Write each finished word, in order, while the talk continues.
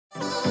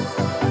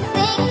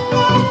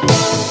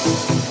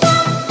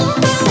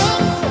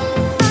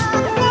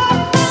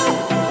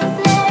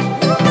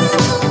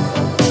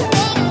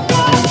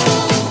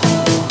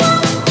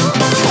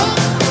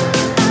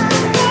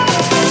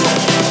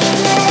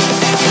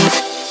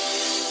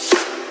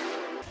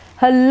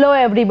Hello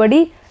everybody,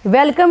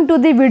 welcome to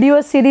the video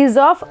series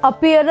of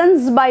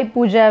appearance bye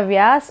पूजा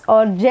व्यास।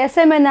 और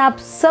जैसे मैंने आप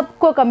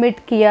सबको कमिट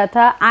किया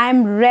था, I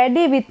am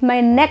ready with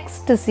my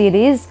next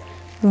series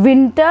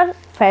winter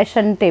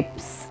fashion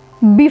tips.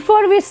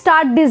 Before we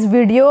start this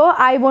video,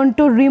 I want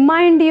to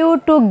remind you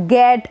to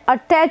get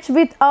attached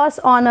with us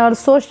on our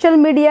social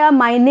media.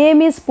 My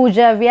name is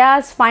POOJA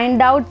Vyas.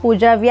 Find out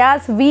POOJA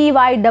Vyas,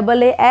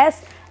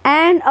 VYAAS,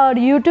 and our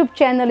YouTube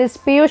channel is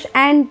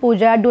PiyushPooja and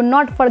POOJA. Do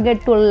not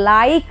forget to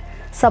like,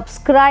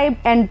 subscribe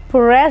and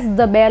press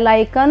the bell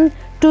icon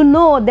to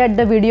know that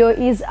the video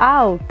is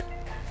out.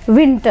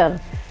 Winter.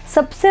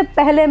 सबसे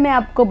पहले मैं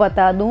आपको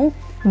बता दूं,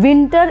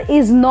 winter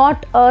is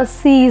not a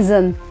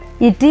season.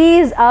 It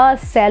is a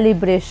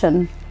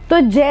celebration. तो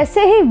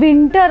जैसे ही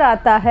winter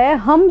आता है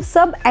हम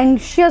सब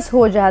एंग्शियस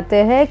हो जाते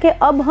हैं कि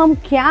अब हम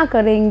क्या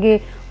करेंगे,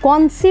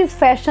 कौन सी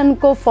फैशन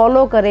को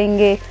फॉलो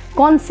करेंगे,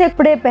 कौन से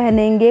कपड़े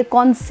पहनेंगे,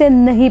 कौन से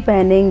नहीं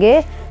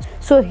पहनेंगे।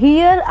 So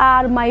here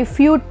are my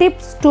few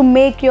tips to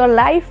make your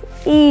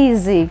life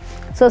easy.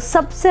 सो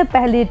सबसे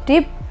पहली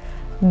tip,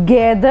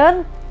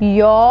 gather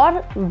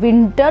your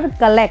winter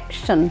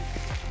collection.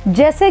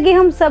 जैसे कि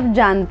हम सब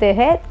जानते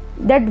हैं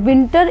that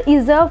winter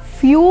is a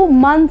few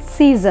month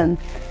season,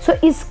 so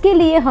इसके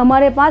लिए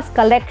हमारे पास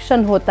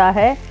कलेक्शन होता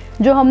है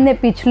जो हमने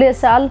पिछले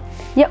साल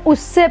या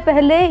उससे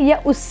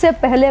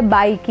पहले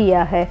बाई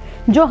किया है,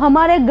 जो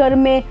हमारे घर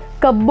में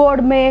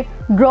कपबोर्ड में,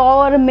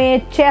 ड्रॉवर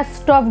में,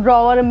 चेस्ट ऑफ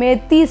ड्रॉवर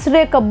में,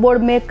 तीसरे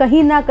कपबोर्ड में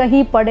कहीं ना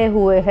कहीं पड़े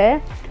हुए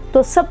हैं।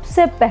 तो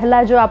सबसे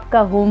पहला जो आपका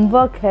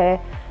होमवर्क है,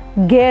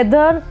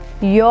 गैदर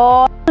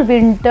योर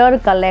विंटर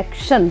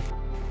कलेक्शन।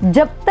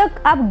 जब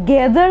तक आप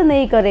गैदर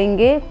नहीं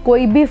करेंगे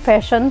कोई भी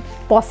फैशन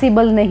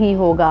पॉसिबल नहीं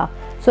होगा।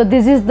 So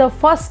this is the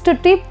first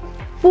tip.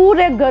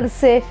 पूरे घर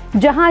से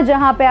जहाँ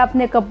जहाँ पे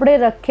आपने कपड़े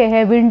रखे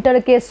हैं, विंटर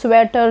के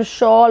स्वेटर,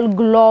 शॉल,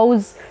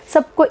 ग्लोव्स,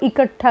 सबको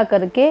इकट्ठा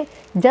करके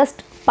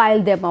जस्ट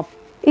पाइल देम अप।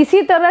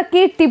 इसी तरह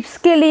की टिप्स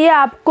के लिए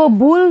आपको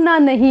भूलना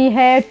नहीं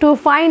है to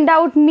find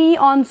out me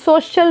on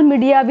social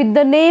media with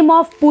the name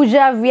of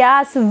Puja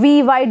Vyas,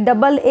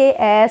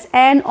 VYAAS,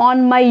 and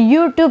on my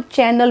YouTube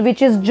channel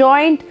which is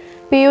joint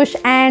PIYUSH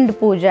and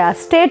POOJA.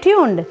 Stay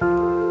tuned.